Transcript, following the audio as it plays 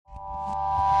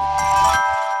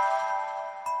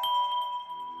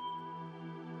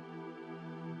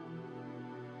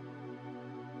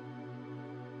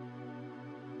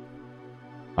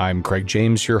I'm Craig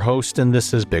James, your host, and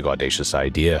this is Big Audacious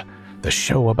Idea, the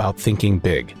show about thinking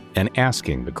big and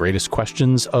asking the greatest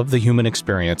questions of the human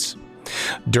experience.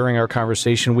 During our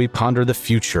conversation, we ponder the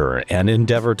future and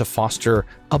endeavor to foster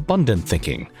abundant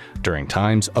thinking during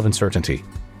times of uncertainty.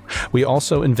 We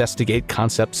also investigate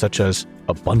concepts such as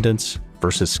abundance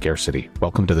versus scarcity.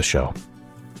 Welcome to the show.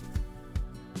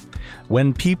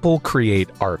 When people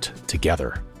create art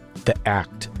together, the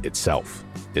act itself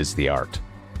is the art.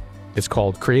 It's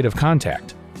called creative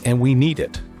contact, and we need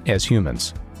it as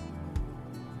humans.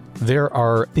 There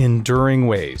are enduring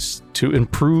ways to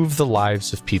improve the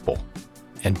lives of people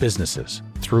and businesses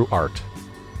through art.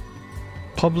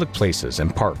 Public places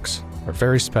and parks are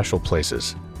very special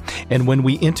places, and when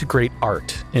we integrate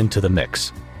art into the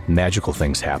mix, magical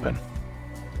things happen.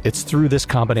 It's through this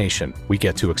combination we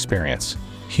get to experience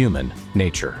human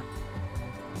nature.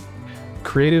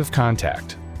 Creative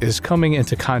contact is coming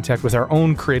into contact with our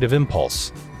own creative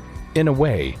impulse. In a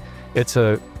way, it's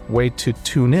a way to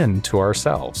tune in to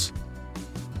ourselves.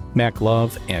 Mac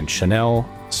Love and Shanelle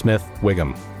Smith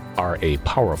Whigham are a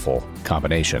powerful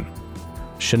combination.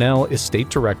 Shanelle is State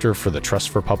Director for the Trust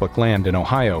for Public Land in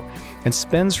Ohio and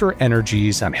spends her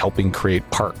energies on helping create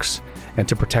parks and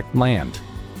to protect land.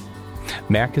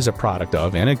 Mac is a product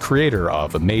of and a creator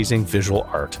of amazing visual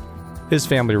art. His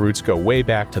family roots go way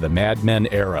back to the Mad Men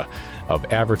era of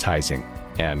advertising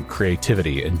and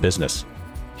creativity in business.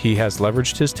 He has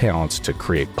leveraged his talents to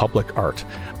create public art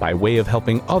by way of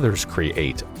helping others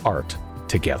create art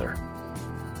together.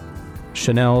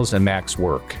 Shanelle's and Mac's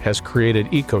work has created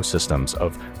ecosystems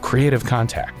of creative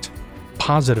contact,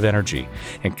 positive energy,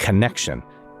 and connection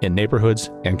in neighborhoods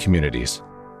and communities.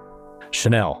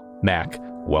 Shanelle, Mac,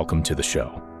 welcome to the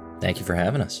show. Thank you for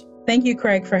having us. Thank you,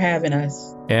 Craig, for having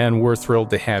us. And we're thrilled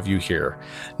to have you here.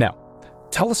 Now,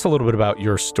 tell us a little bit about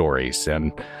your stories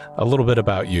and a little bit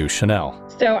about you, Shanelle.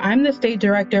 So I'm the State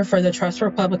Director for the Trust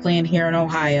for Public Land here in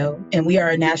Ohio, and we are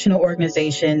a national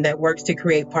organization that works to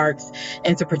create parks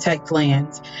and to protect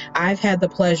land. I've had the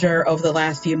pleasure over the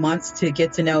last few months to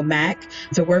get to know Mac,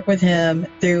 to work with him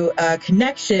through a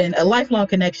connection, a lifelong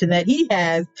connection that he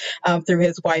has through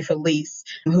his wife, Elise,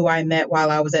 who I met while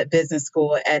I was at business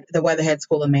school at the Weatherhead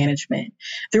School of Management.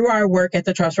 Through our work at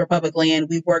the Trust for Public Land,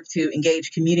 we work to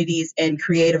engage communities in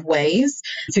creative ways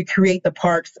to create the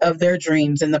parks of their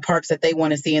dreams and the parks that they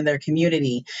want to see in their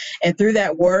community. And through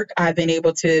that work, I've been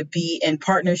able to be in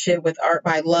partnership with Art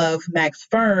by Love, Mac's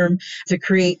firm, to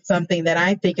create something that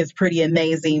I think is pretty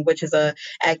amazing, which is a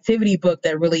activity book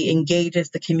that really engages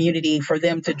the community for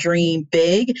them to dream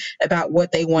big about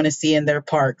what they want to see in their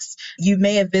parks. You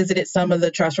may have visited some of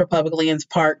the Trust for Public Lands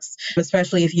parks,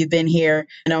 especially if you've been here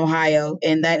in Ohio,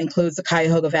 and that includes the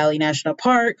Cuyahoga Valley National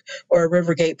Park or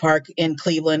Rivergate Park in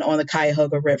Cleveland on the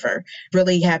Cuyahoga River.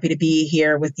 Really happy to be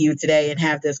here with you today and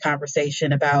have this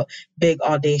conversation about big,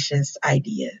 audacious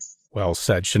ideas. Well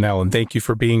said, Shanelle, and thank you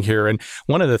for being here. And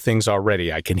one of the things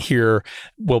already I can hear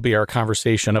will be our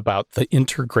conversation about the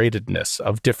integratedness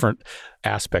of different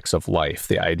aspects of life,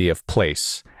 the idea of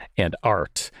place and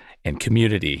art and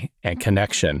community and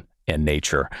connection and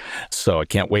nature. So I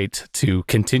can't wait to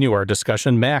continue our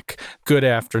discussion. Mac, good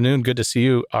afternoon. Good to see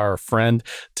you, our friend.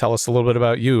 Tell us a little bit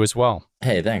about you as well.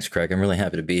 Hey, thanks, Craig. I'm really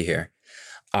happy to be here.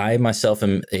 I myself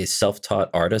am a self-taught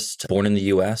artist, born in the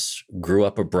U.S., grew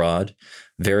up abroad,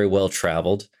 very well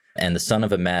traveled, and the son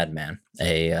of a madman,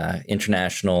 a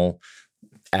international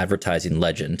advertising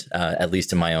legend, at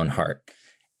least in my own heart.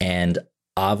 And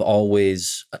I've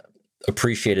always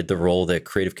appreciated the role that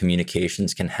creative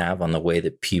communications can have on the way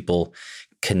that people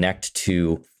connect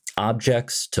to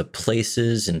objects, to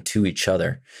places, and to each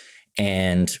other.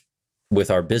 And with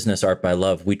our business, Art by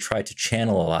Love, we try to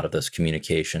channel a lot of those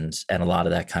communications and a lot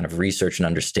of that kind of research and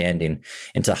understanding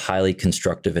into highly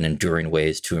constructive and enduring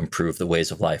ways to improve the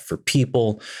ways of life for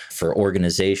people, for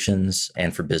organizations,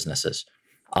 and for businesses.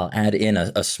 I'll add in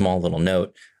a small little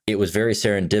note. It was very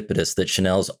serendipitous that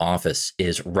Shanelle's office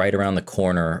is right around the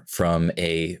corner from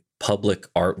a public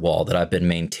art wall that I've been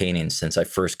maintaining since I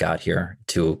first got here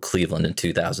to Cleveland in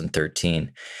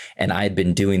 2013. And I had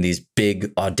been doing these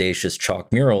big, audacious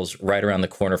chalk murals right around the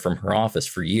corner from her office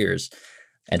for years.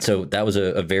 And so that was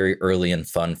a very early and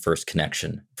fun first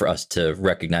connection for us to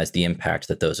recognize the impact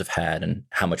that those have had and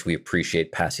how much we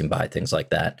appreciate passing by things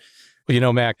like that. Well, you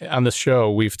know, Mac, on the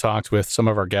show, we've talked with some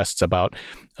of our guests about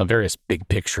various big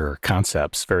picture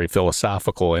concepts, very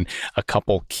philosophical, and a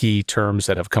couple key terms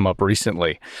that have come up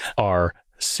recently are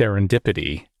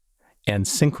serendipity and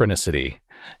synchronicity.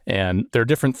 And they're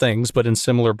different things, but in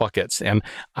similar buckets. And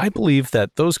I believe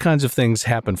that those kinds of things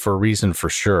happen for a reason for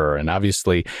sure. And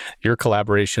obviously, your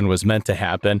collaboration was meant to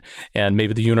happen. And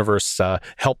maybe the universe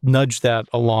helped nudge that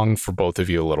along for both of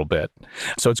you a little bit.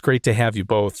 So it's great to have you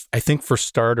both. I think for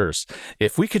starters,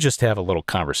 if we could just have a little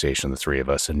conversation, the three of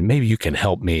us, and maybe you can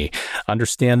help me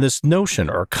understand this notion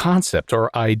or concept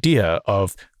or idea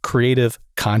of creative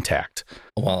contact.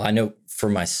 Well, I know for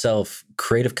myself,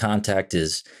 creative contact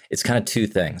it's kind of two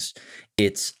things.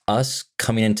 It's us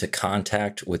coming into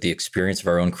contact with the experience of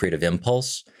our own creative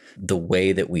impulse, the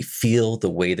way that we feel, the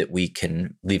way that we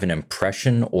can leave an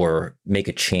impression or make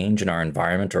a change in our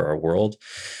environment or our world.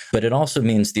 But it also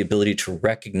means the ability to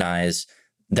recognize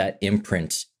that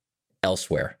imprint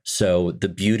elsewhere. So the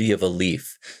beauty of a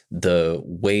leaf, the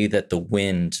way that the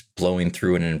wind blowing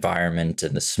through an environment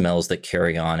and the smells that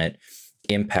carry on it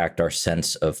impact our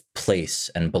sense of place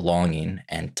and belonging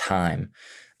and time.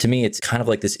 To me, it's kind of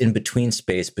like this in-between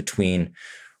space between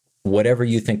whatever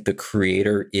you think the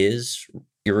creator is,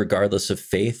 irregardless of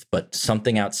faith, but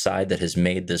something outside that has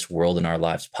made this world and our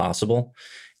lives possible,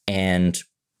 and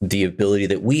the ability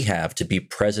that we have to be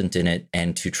present in it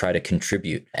and to try to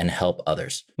contribute and help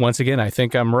others. Once again, I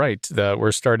think I'm right that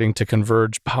we're starting to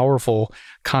converge powerful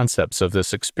concepts of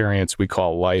this experience we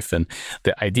call life, and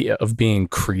the idea of being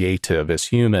creative as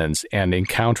humans and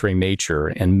encountering nature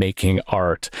and making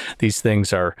art. These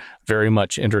things are very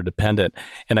much interdependent.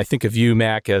 And I think of you,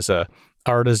 Mac, as a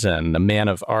artisan, a man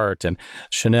of art, and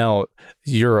Shanelle,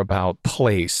 you're about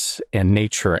place and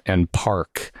nature and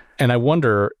park. And I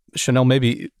wonder, Shanelle,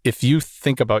 maybe if you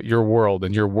think about your world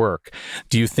and your work,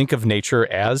 do you think of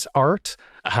nature as art?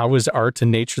 How is art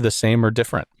and nature the same or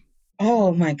different?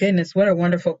 Oh my goodness, what a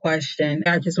wonderful question.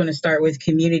 I just want to start with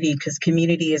community, because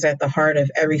community is at the heart of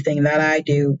everything that I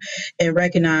do, and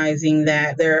recognizing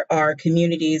that there are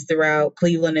communities throughout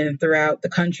Cleveland and throughout the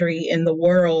country and the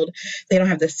world. They don't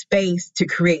have the space to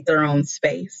create their own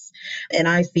space. And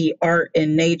I see art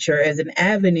and nature as an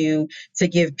avenue to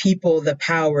give people the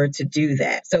power to do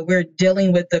that. So we're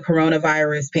dealing with the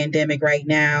coronavirus pandemic right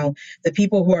now. The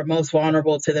people who are most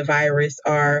vulnerable to the virus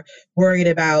are worried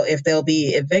about if they'll be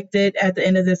evicted at the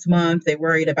end of this month. They're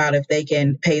worried about if they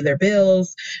can pay their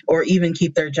bills or even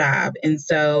keep their job. And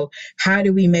so how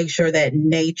do we make sure that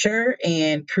nature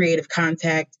and creative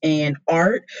contact and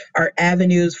art are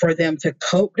avenues for them to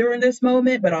cope during this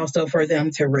moment, but also for them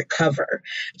to recover?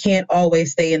 Can't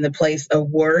always stay in the place of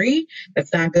worry.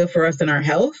 That's not good for us in our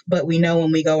health, but we know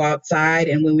when we go outside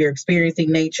and when we're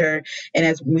experiencing nature, and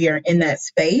as we are in that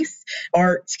space,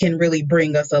 art can really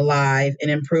bring us alive and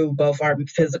improve both our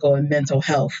physical and mental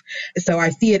health. So I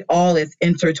see it all as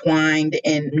intertwined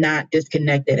and not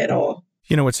disconnected at all.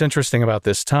 You know, what's interesting about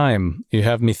this time, you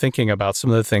have me thinking about some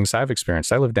of the things I've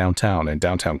experienced. I live downtown in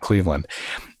downtown Cleveland.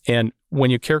 And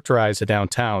when you characterize a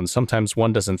downtown, sometimes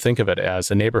one doesn't think of it as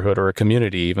a neighborhood or a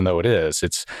community, even though it is.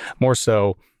 It's more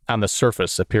so on the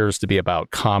surface appears to be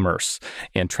about commerce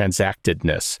and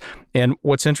transactedness. And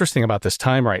what's interesting about this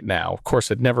time right now, of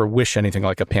course, I'd never wish anything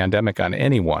like a pandemic on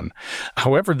anyone.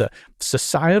 However, the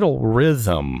societal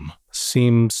rhythm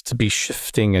seems to be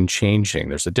shifting and changing.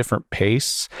 There's a different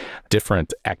pace,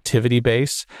 different activity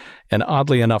base, and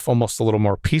oddly enough, almost a little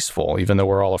more peaceful, even though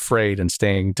we're all afraid and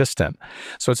staying distant.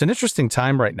 So it's an interesting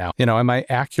time right now. You know, am I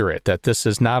accurate that this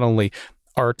is not only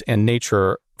art and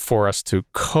nature for us to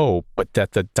cope, but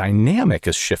that the dynamic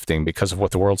is shifting because of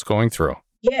what the world's going through?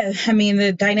 Yeah, I mean,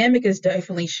 the dynamic is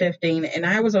definitely shifting. And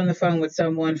I was on the phone with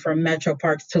someone from Metro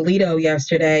Parks Toledo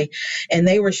yesterday, and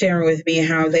they were sharing with me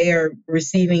how they are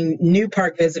receiving new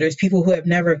park visitors, people who have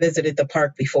never visited the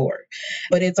park before.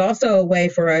 But it's also a way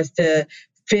for us to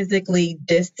physically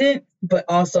distant, but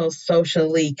also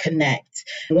socially connect.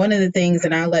 One of the things,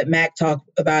 and I'll let Mac talk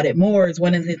about it more, is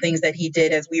one of the things that he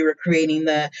did as we were creating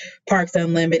the Parks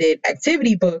Unlimited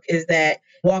activity book is that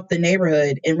walk the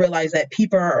neighborhood and realize that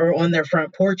people are on their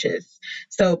front porches.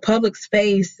 So public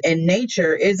space and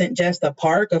nature isn't just a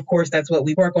park. Of course, that's what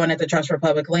we work on at the Trust for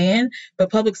Public Land,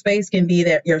 but public space can be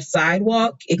that your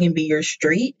sidewalk, it can be your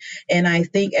street. And I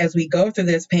think as we go through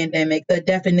this pandemic, the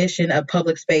definition of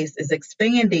public space is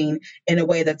expanding in a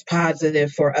way that's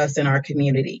positive for us in our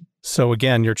community. So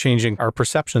again, you're changing our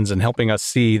perceptions and helping us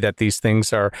see that these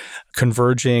things are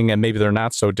converging and maybe they're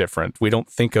not so different. We don't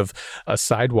think of a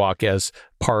sidewalk as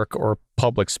park or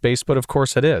public space, but of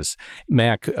course it is.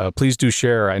 Mac, please do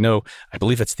share. I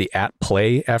believe it's the At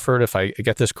Play effort, if I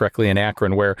get this correctly, in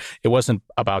Akron, where it wasn't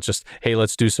about just, hey,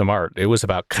 let's do some art. It was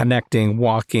about connecting,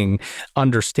 walking,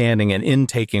 understanding, and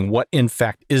intaking what in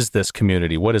fact is this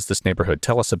community? What is this neighborhood?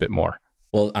 Tell us a bit more.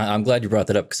 Well, I'm glad you brought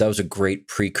that up because that was a great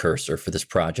precursor for this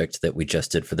project that we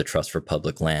just did for the Trust for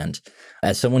Public Land.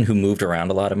 As someone who moved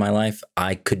around a lot in my life,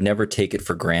 I could never take it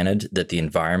for granted that the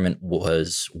environment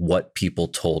was what people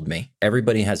told me.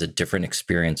 Everybody has a different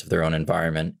experience of their own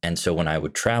environment. And so when I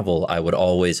would travel, I would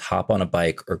always hop on a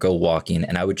bike or go walking,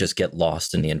 and I would just get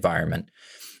lost in the environment.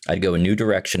 I'd go a new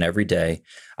direction every day.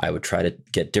 I would try to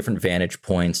get different vantage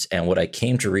points. And what I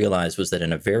came to realize was that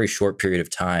in a very short period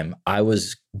of time, I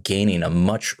was gaining a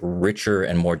much richer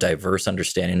and more diverse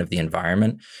understanding of the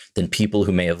environment than people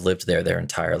who may have lived there their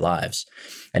entire lives.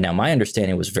 And now my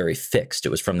understanding was very fixed. It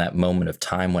was from that moment of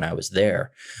time when I was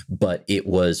there, but it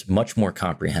was much more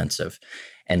comprehensive.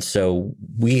 And so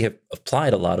we have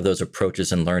applied a lot of those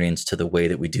approaches and learnings to the way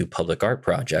that we do public art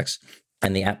projects.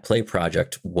 And the At Play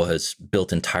project was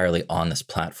built entirely on this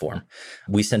platform.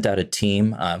 We sent out a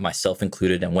team, myself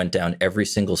included, and went down every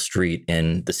single street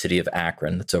in the city of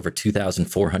Akron. That's over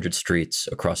 2,400 streets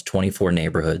across 24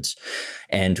 neighborhoods.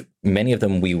 And many of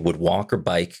them we would walk or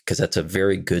bike because that's a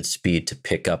very good speed to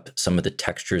pick up some of the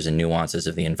textures and nuances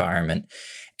of the environment.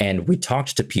 And we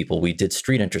talked to people, we did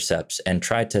street intercepts and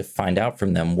tried to find out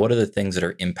from them what are the things that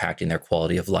are impacting their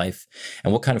quality of life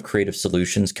and what kind of creative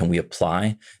solutions can we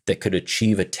apply that could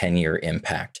achieve a 10-year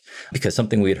impact. Because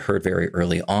something we had heard very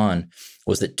early on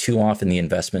was that too often the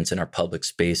investments in our public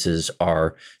spaces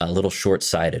are a little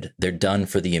short-sighted. They're done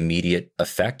for the immediate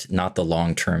effect, not the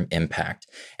long-term impact.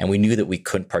 And we knew that we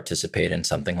couldn't participate in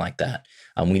something like that.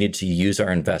 We needed to use our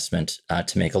investment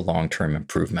to make a long-term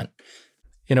improvement.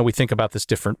 We think about this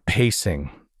different pacing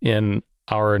in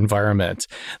our environment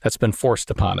that's been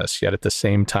forced upon us, yet at the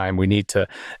same time, we need to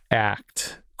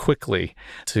act quickly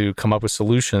to come up with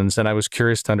solutions. And I was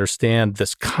curious to understand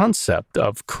this concept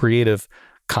of creative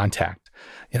contact.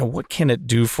 What can it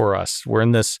do for us? We're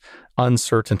in this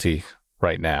uncertainty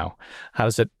right now. How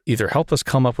does it either help us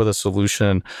come up with a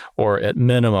solution or at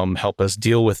minimum help us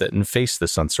deal with it and face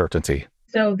this uncertainty?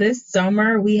 So this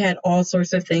summer, we had all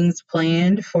sorts of things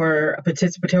planned for a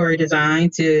participatory design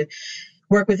to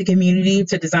work with the community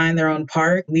to design their own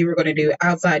park. We were going to do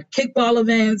outside kickball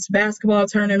events, basketball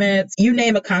tournaments, you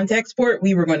name a contact sport,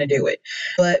 we were going to do it.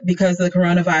 But because of the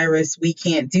coronavirus, we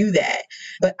can't do that.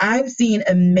 But I've seen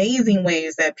amazing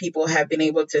ways that people have been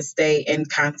able to stay in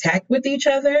contact with each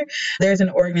other. There's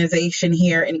an organization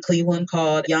here in Cleveland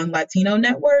called Young Latino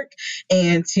Network.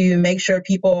 And to make sure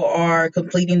people are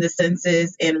completing the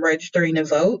census and registering to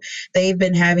vote, they've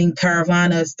been having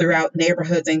caravanas throughout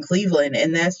neighborhoods in Cleveland.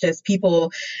 And that's just people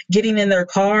getting in their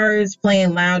cars,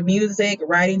 playing loud music,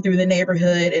 riding through the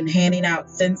neighborhood and handing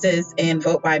out census and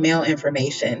vote by mail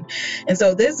information. And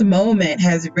so this moment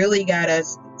has really got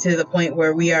us to the point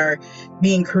where we are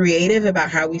being creative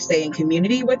about how we stay in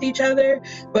community with each other,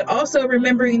 but also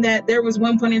remembering that there was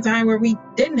one point in time where we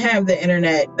didn't have the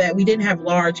internet, that we didn't have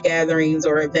large gatherings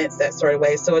or events that sort of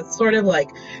way. So it's sort of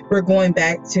like we're going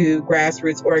back to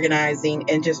grassroots organizing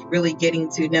and just really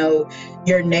getting to know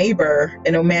your neighbor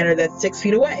in a manner that's 6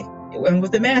 feet away and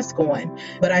with the mask on.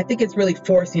 But I think it's really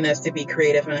forcing us to be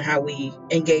creative in how we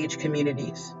engage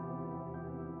communities.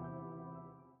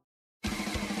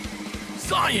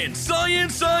 Science,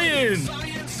 science, science!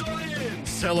 Science,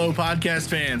 science! Hello, podcast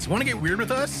fans. Want to get weird with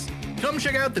us? Come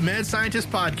check out the Mad Scientist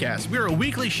Podcast. We're a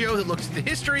weekly show that looks at the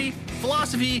history,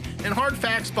 philosophy, and hard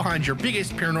facts behind your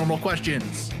biggest paranormal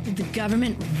questions. Did the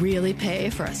government really pay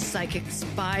for a psychic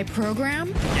spy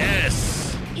program?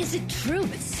 Yes! Is it true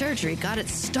that surgery got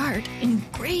its start in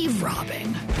grave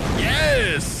robbing?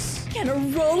 Yes! Can a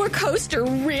roller coaster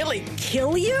really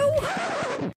kill you?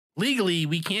 Legally,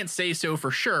 we can't say so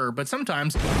for sure, but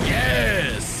sometimes,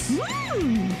 yes!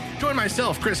 Join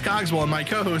myself, Chris Cogswell, and my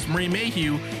co-host, Marie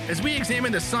Mayhew, as we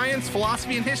examine the science,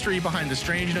 philosophy, and history behind the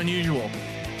strange and unusual.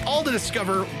 All to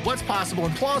discover what's possible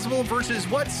and plausible versus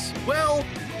what's, well,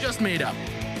 just made up.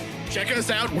 Check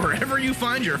us out wherever you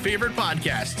find your favorite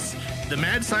podcasts. The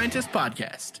Mad Scientist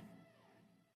Podcast.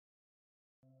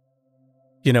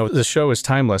 The show is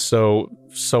timeless, so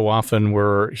often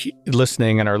we're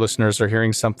listening and our listeners are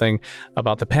hearing something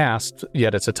about the past,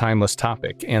 yet it's a timeless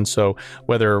topic. And so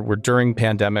whether we're during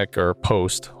pandemic or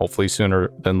post, hopefully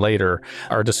sooner than later,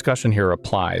 our discussion here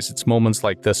applies. It's moments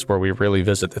like this where we really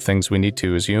visit the things we need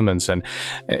to as humans. And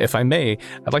if I may,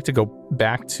 I'd like to go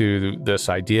back to this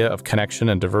idea of connection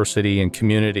and diversity and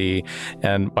community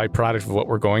and byproduct of what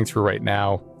we're going through right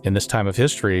now in this time of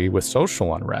history with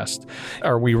social unrest.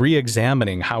 Are we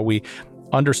re-examining how we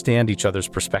understand each other's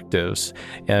perspectives?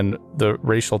 And the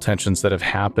racial tensions that have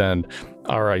happened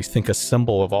are, I think, a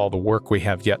symbol of all the work we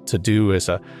have yet to do as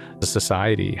a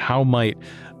society. How might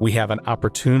we have an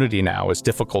opportunity now, as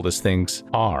difficult as things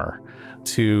are,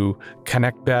 to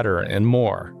connect better and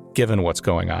more given what's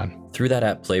going on. Through that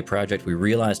At Play project, we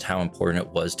realized how important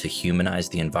it was to humanize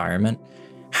the environment,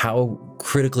 how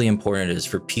critically important it is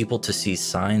for people to see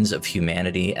signs of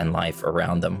humanity and life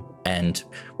around them. And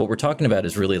what we're talking about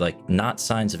is really like not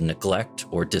signs of neglect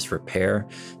or disrepair,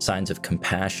 signs of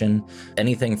compassion,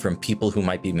 anything from people who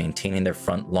might be maintaining their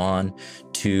front lawn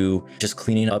to just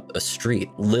cleaning up a street.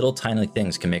 Little tiny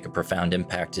things can make a profound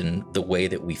impact in the way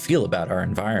that we feel about our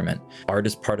environment. Art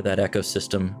is part of that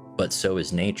ecosystem, but so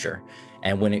is nature.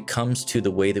 And when it comes to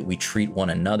the way that we treat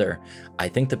one another, I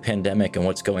think the pandemic and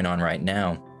what's going on right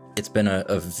now, it's been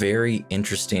a very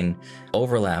interesting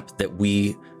overlap that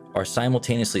we are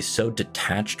simultaneously so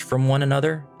detached from one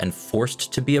another and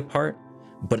forced to be apart,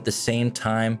 but at the same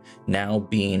time now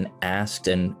being asked,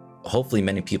 and hopefully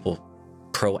many people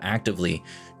proactively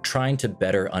trying to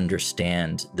better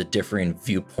understand the differing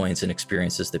viewpoints and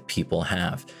experiences that people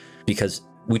have. Because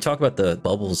we talk about the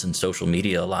bubbles in social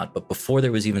media a lot, but before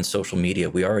there was even social media,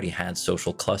 we already had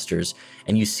social clusters,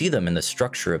 and you see them in the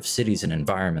structure of cities and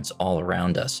environments all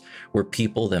around us, where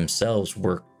people themselves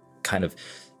were kind of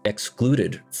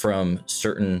excluded from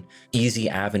certain easy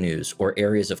avenues or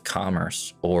areas of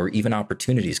commerce or even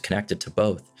opportunities connected to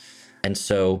both. And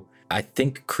so I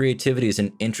think creativity is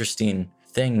an interesting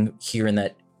thing here in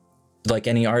that, like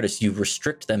any artist, you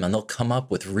restrict them and they'll come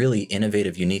up with really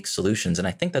innovative, unique solutions. And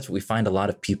I think that's what we find a lot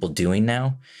of people doing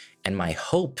now. And my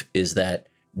hope is that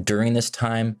during this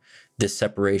time, this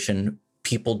separation,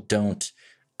 people don't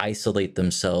isolate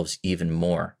themselves even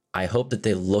more. I hope that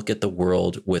they look at the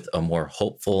world with a more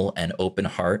hopeful and open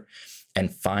heart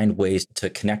and find ways to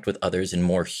connect with others in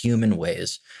more human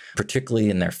ways, particularly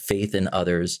in their faith in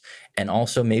others, and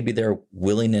also maybe their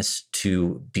willingness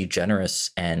to be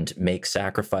generous and make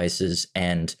sacrifices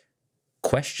and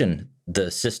question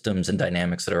the systems and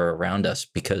dynamics that are around us,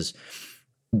 because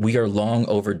we are long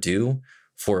overdue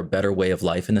for a better way of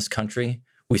life in this country.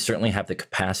 We certainly have the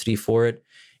capacity for it,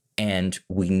 and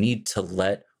we need to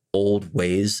let old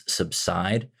ways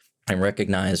subside and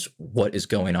recognize what is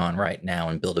going on right now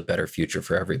and build a better future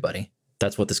for everybody.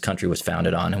 That's what this country was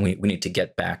founded on, and we need to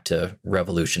get back to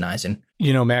revolutionizing.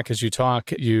 You know, Mac, as you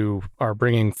talk, you are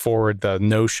bringing forward the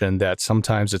notion that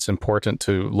sometimes it's important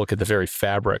to look at the very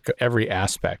fabric, every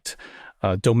aspect,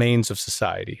 domains of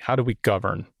society. How do we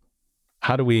govern?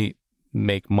 How do we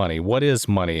make money? What is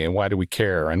money and why do we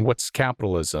care? And what's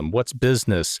capitalism? What's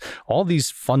business? All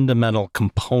these fundamental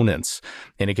components.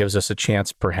 And it gives us a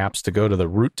chance perhaps to go to the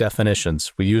root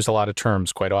definitions. We use a lot of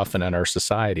terms quite often in our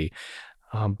society,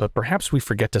 but perhaps we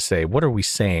forget to say, what are we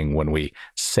saying when we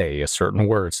say a certain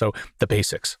word? So the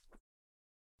basics.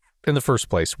 In the first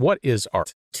place, what is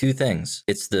art? Two things.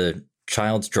 It's the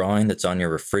child's drawing that's on your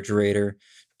refrigerator,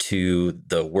 to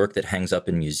the work that hangs up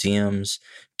in museums,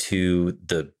 to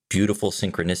the beautiful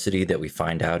synchronicity that we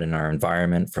find out in our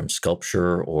environment from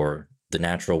sculpture or the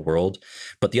natural world.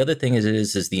 But the other thing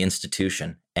is the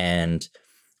institution. And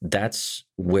that's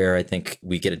where I think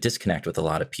we get a disconnect with a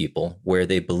lot of people, where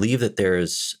they believe that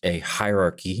there's a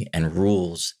hierarchy and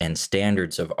rules and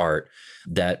standards of art,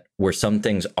 that where some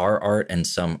things are art and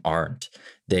some aren't.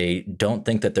 They don't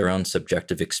think that their own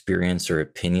subjective experience or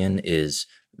opinion is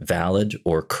valid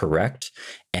or correct,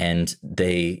 and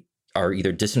they are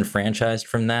either disenfranchised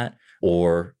from that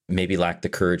or maybe lack the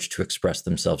courage to express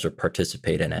themselves or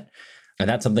participate in it. And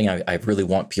that's something I really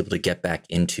want people to get back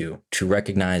into, to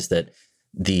recognize that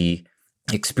the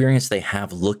experience they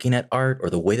have looking at art or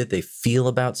the way that they feel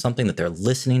about something that they're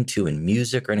listening to in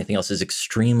music or anything else is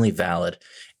extremely valid,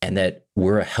 and that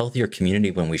we're a healthier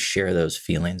community when we share those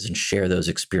feelings and share those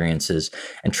experiences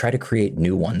and try to create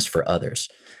new ones for others.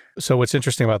 So what's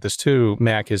interesting about this too,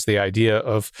 Mac, is the idea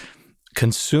of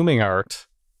consuming art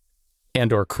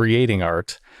and or creating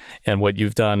art. And what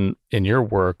you've done in your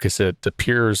work is it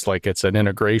appears like it's an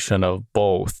integration of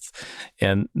both.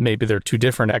 And maybe they're two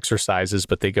different exercises,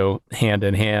 but they go hand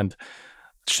in hand.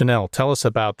 Shanelle, tell us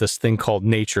about this thing called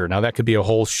nature. Now, that could be a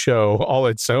whole show all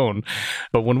its own.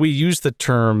 But when we use the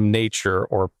term nature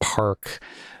or park,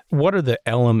 what are the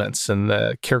elements and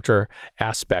the character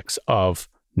aspects of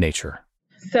nature?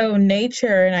 So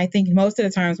nature, and I think most of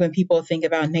the times when people think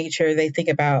about nature, they think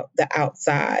about the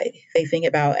outside. They think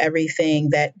about everything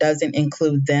that doesn't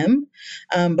include them.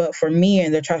 But for me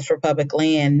in the Trust for Public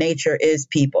Land, nature is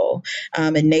people.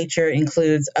 And nature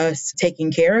includes us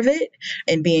taking care of it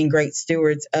and being great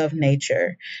stewards of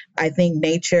nature. I think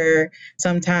nature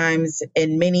sometimes,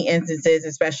 in many instances,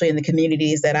 especially in the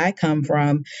communities that I come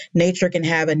from, nature can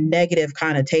have a negative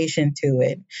connotation to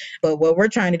it. But what we're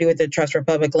trying to do with the Trust for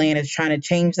Public Land is trying to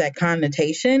change that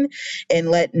connotation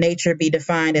and let nature be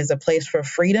defined as a place for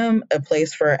freedom, a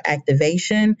place for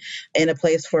activation, and a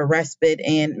place for respite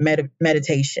and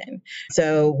meditation.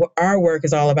 So our work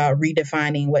is all about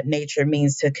redefining what nature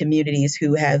means to communities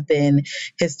who have been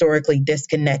historically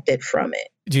disconnected from it.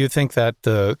 Do you think that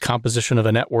the composition of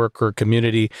a network or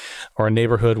community or a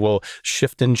neighborhood will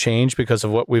shift and change because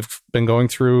of what we've been going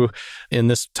through in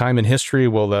this time in history?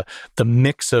 Will the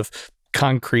mix of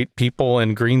concrete people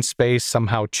and green space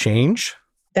somehow change?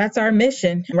 That's our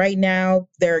mission. Right now,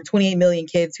 there are 28 million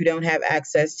kids who don't have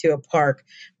access to a park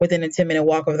within a 10-minute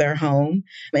walk of their home.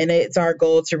 And it's our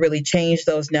goal to really change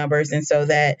those numbers and so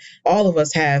that all of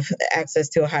us have access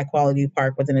to a high quality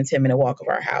park within a 10-minute walk of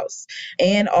our house.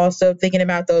 And also thinking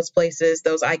about those places,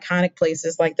 those iconic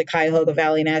places like the Cuyahoga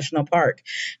Valley National Park.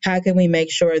 How can we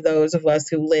make sure those of us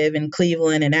who live in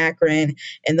Cleveland and Akron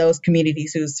and those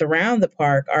communities who surround the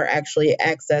park are actually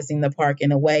accessing the park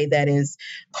in a way that is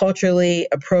culturally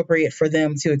appropriate for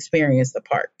them to experience the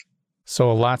park? So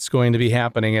a lot's going to be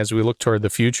happening as we look toward the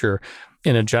future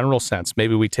in a general sense.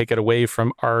 Maybe we take it away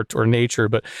from art or nature,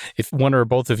 but if one or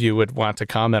both of you would want to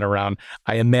comment around,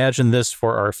 I imagine this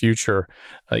for our future,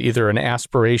 either an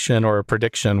aspiration or a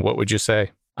prediction, what would you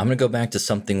say? I'm going to go back to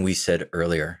something we said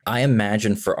earlier. I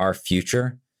imagine for our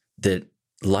future that,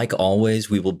 like always,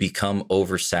 we will become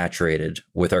oversaturated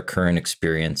with our current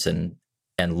experience and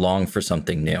long for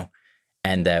something new.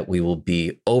 And that we will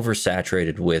be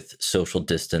oversaturated with social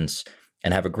distance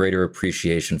and have a greater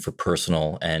appreciation for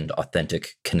personal and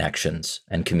authentic connections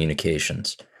and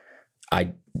communications.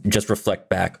 I just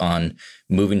reflect back on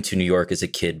moving to New York as a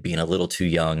kid, being a little too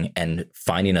young, and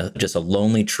finding just a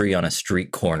lonely tree on a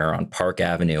street corner on Park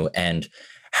Avenue, and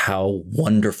how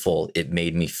wonderful it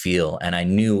made me feel. And I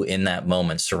knew in that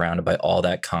moment, surrounded by all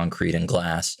that concrete and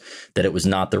glass, that it was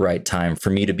not the right time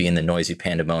for me to be in the noisy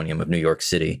pandemonium of New York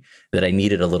City, that I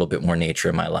needed a little bit more nature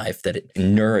in my life, that it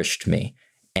nourished me.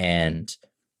 And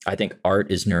I think art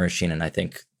is nourishing. And I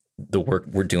think the work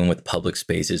we're doing with public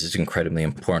spaces is incredibly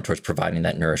important towards providing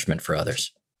that nourishment for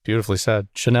others. Beautifully said.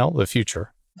 Shanelle, the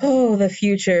future. Oh, the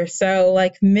future. So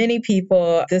like many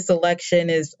people, this election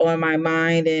is on my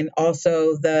mind, and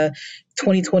also the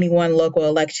 2021 local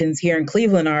elections here in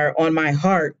Cleveland are on my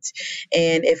heart.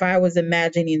 And if I was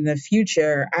imagining the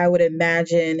future, I would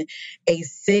imagine a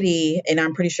city, and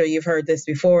I'm pretty sure you've heard this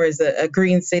before, is a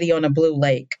green city on a blue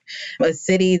lake, a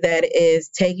city that is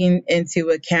taking into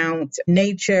account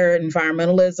nature,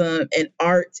 environmentalism, and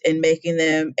art and making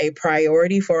them a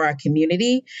priority for our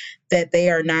community, that they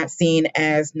are not seen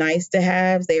as nice to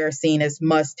haves, they are seen as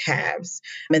must haves,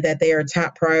 and that they are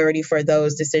top priority for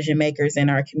those decision makers in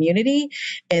our community,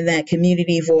 and that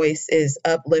community voice is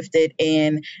uplifted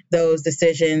in those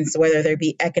decisions, whether they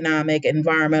be economic,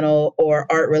 environmental, or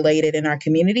art related in our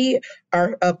community,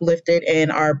 are uplifted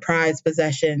and are prized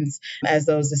possessions as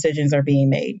those decisions are being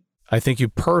made. I think you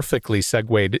perfectly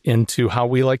segued into how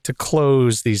we like to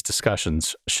close these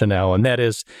discussions, Shanelle, and that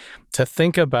is to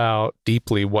think about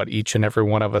deeply what each and every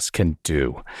one of us can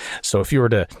do. So if you were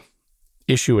to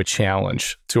issue a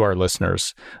challenge to our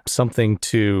listeners, something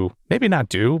to maybe not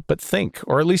do, but think,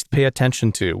 or at least pay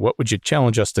attention to, what would you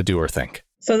challenge us to do or think?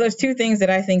 So there's two things that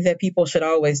I think that people should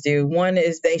always do. One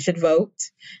is they should vote.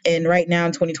 And right now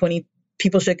in 2020,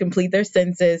 people should complete their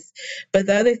census. But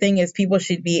the other thing is people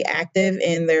should be active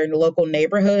in their local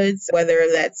neighborhoods, whether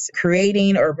that's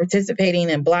creating or participating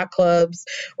in block clubs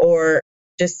or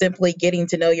just simply getting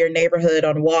to know your neighborhood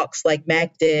on walks like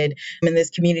Mac did in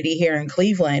this community here in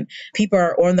Cleveland. People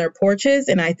are on their porches,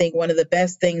 and I think one of the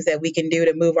best things that we can do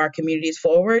to move our communities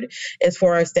forward is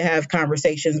for us to have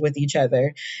conversations with each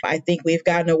other. I think we've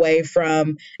gotten away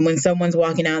from when someone's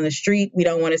walking down the street, we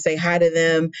don't want to say hi to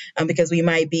them because we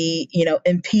might be,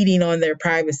 impeding on their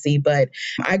privacy. But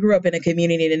I grew up in a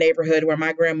community in a neighborhood where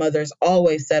my grandmothers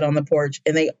always sat on the porch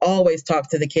and they always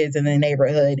talked to the kids in the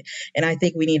neighborhood. And I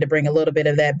think we need to bring a little bit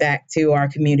of that back to our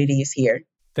communities here.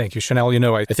 Thank you,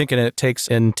 Shanelle. I think it takes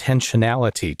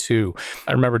intentionality too.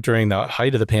 I remember during the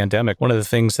height of the pandemic, one of the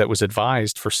things that was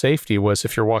advised for safety was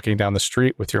if you're walking down the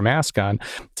street with your mask on,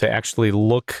 to actually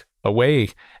look away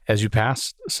as you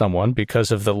pass someone because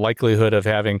of the likelihood of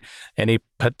having any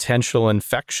potential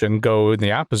infection go in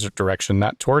the opposite direction,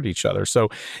 not toward each other. So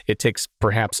it takes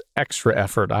perhaps extra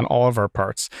effort on all of our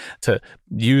parts to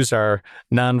use our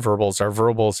nonverbals, our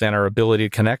verbals, and our ability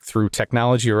to connect through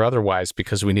technology or otherwise,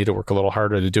 because we need to work a little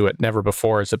harder to do it. Never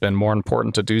before has it been more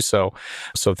important to do so.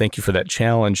 So thank you for that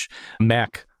challenge.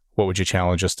 Mac, what would you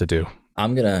challenge us to do?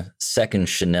 I'm going to second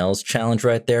Shanelle's challenge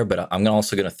right there, but I'm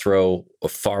also going to throw a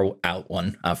far out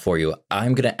one for you.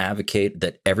 I'm going to advocate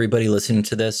that everybody listening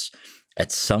to this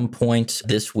at some point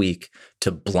this week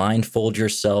to blindfold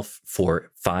yourself for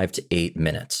 5 to 8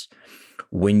 minutes.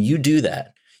 When you do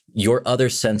that, your other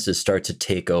senses start to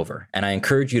take over. And I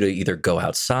encourage you to either go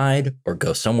outside or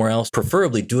go somewhere else,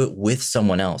 preferably do it with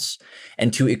someone else,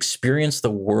 and to experience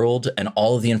the world and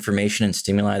all of the information and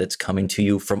stimuli that's coming to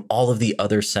you from all of the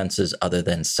other senses other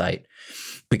than sight.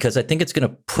 Because I think it's going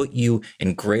to put you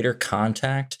in greater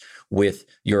contact with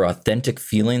your authentic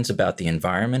feelings about the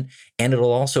environment, and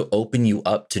it'll also open you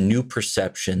up to new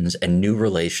perceptions and new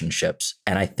relationships.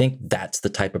 And I think that's the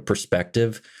type of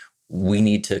perspective we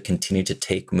need to continue to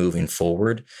take moving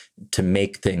forward to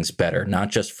make things better, not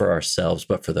just for ourselves,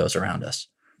 but for those around us.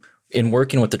 In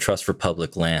working with the Trust for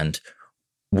Public Land,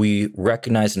 we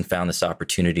recognized and found this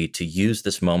opportunity to use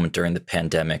this moment during the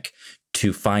pandemic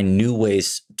to find new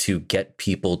ways to get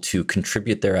people to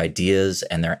contribute their ideas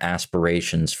and their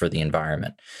aspirations for the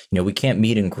environment. We can't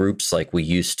meet in groups like we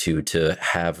used to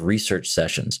have research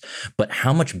sessions, but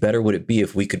how much better would it be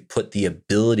if we could put the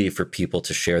ability for people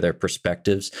to share their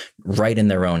perspectives right in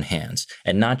their own hands,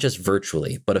 and not just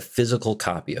virtually, but a physical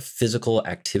copy, a physical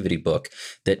activity book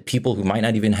that people who might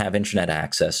not even have internet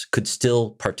access could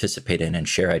still participate in and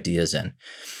share ideas in.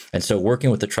 And so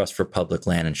working with the Trust for Public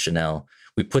Land and Shanelle,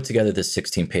 we put together this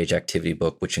 16-page activity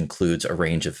book, which includes a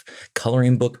range of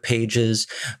coloring book pages,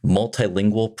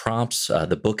 multilingual prompts.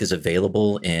 The book is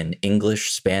available in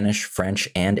English, Spanish, French,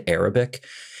 and Arabic.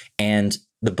 And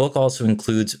the book also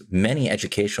includes many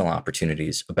educational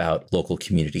opportunities about local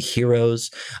community heroes,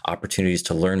 opportunities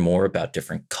to learn more about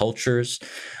different cultures.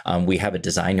 We have a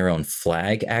design your own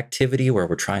flag activity where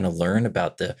we're trying to learn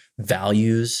about the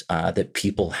values that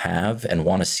people have and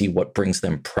want to see what brings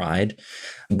them pride.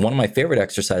 One of my favorite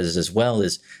exercises as well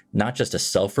is not just a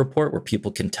self-report where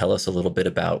people can tell us a little bit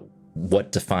about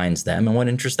what defines them and what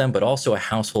interests them, but also a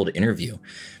household interview.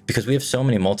 Because we have so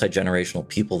many multi-generational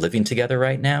people living together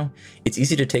right now, it's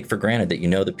easy to take for granted that you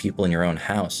know the people in your own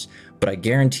house. But I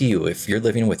guarantee you, if you're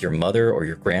living with your mother or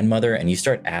your grandmother and you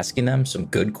start asking them some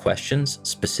good questions,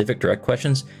 specific, direct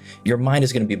questions, your mind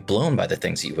is going to be blown by the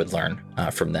things that you would learn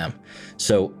from them.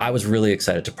 So I was really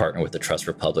excited to partner with the Trust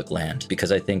for Public Land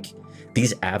because I think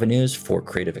these avenues for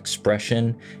creative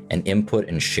expression and input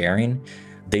and sharing,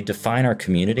 they define our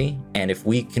community. And if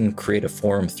we can create a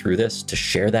forum through this to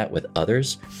share that with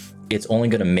others, it's only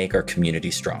going to make our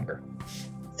community stronger.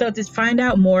 So to find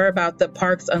out more about the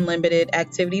Parks Unlimited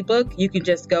activity book, you can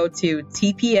just go to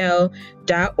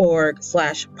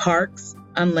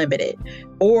tpl.org/parksunlimited,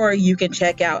 or you can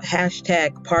check out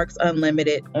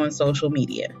 #ParksUnlimited on social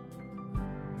media.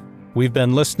 We've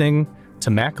been listening to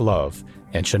Mac Love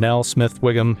and Shanelle Smith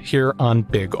Whigham here on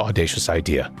Big Audacious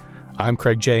Idea. I'm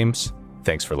Craig James.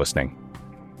 Thanks for listening.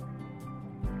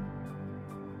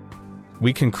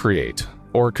 We can create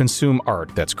or consume art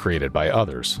that's created by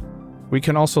others. We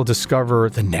can also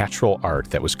discover the natural art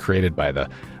that was created by the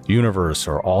universe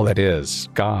or all that is,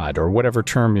 God, or whatever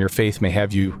term your faith may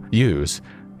have you use.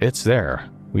 It's there.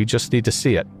 We just need to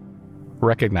see it,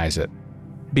 recognize it.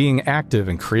 Being active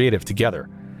and creative together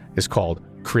is called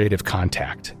creative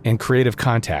contact. And creative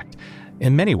contact,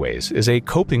 in many ways, is a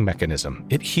coping mechanism.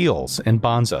 It heals and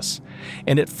bonds us,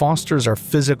 and it fosters our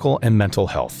physical and mental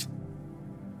health.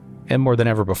 And more than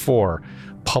ever before,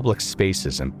 public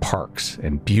spaces and parks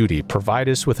and beauty provide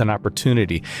us with an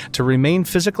opportunity to remain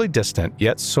physically distant,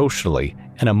 yet socially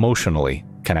and emotionally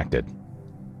connected.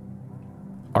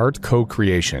 Art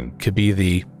co-creation could be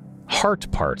the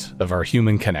heart part of our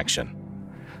human connection.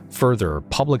 Further,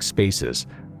 public spaces,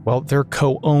 well, they're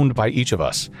co-owned by each of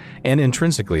us, and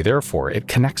intrinsically, therefore, it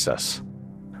connects us.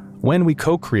 When we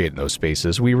co-create those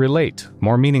spaces, we relate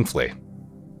more meaningfully.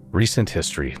 Recent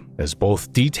history is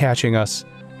both detaching us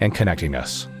and connecting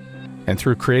us. And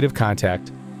through creative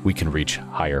contact, we can reach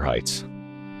higher heights.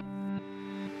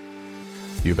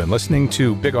 You've been listening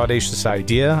to Big Audacious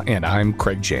Idea, and I'm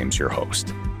Craig James, your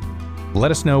host. Let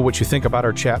us know what you think about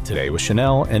our chat today with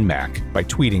Shanelle and Mac by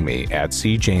tweeting me at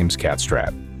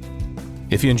 @CJamesCatstrat.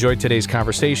 If you enjoyed today's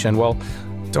conversation, well,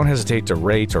 don't hesitate to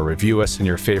rate or review us in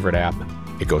your favorite app.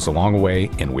 It goes a long way,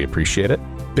 and we appreciate it.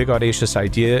 Big Audacious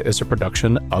Idea is a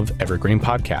production of Evergreen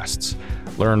Podcasts.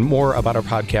 Learn more about our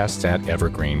podcasts at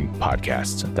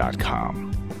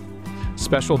evergreenpodcasts.com.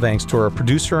 Special thanks to our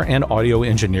producer and audio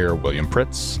engineer, William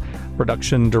Pritz,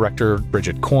 production director,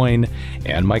 Bridget Coyne,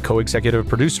 and my co-executive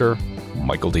producer,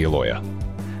 Michael D'Aloia.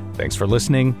 Thanks for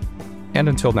listening, and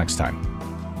until next time,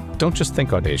 don't just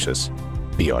think audacious,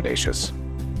 be audacious.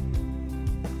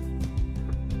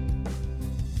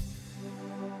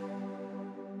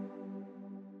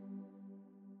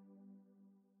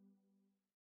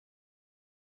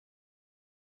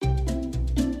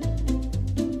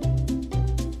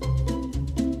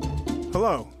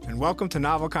 Hello, and welcome to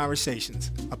Novel Conversations,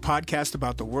 a podcast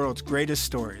about the world's greatest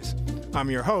stories.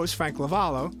 I'm your host, Frank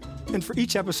Lavallo, and for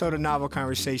each episode of Novel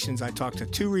Conversations, I talk to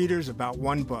two readers about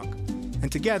one book.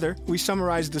 And together, we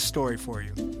summarize the story for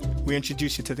you. We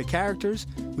introduce you to the characters,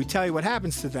 we tell you what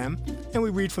happens to them, and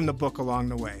we read from the book along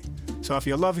the way. So if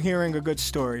you love hearing a good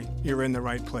story, you're in the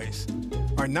right place.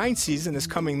 Our 9th season is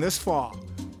coming this fall.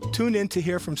 Tune in to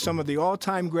hear from some of the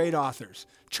all-time great authors,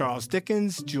 Charles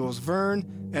Dickens, Jules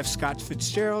Verne, F. Scott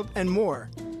Fitzgerald, and more.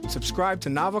 Subscribe to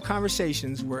Novel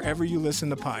Conversations wherever you listen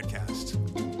to podcasts.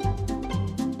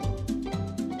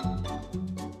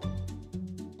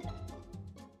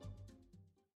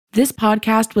 This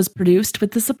podcast was produced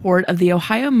with the support of the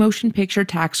Ohio Motion Picture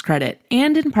Tax Credit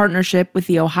and in partnership with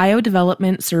the Ohio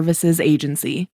Development Services Agency.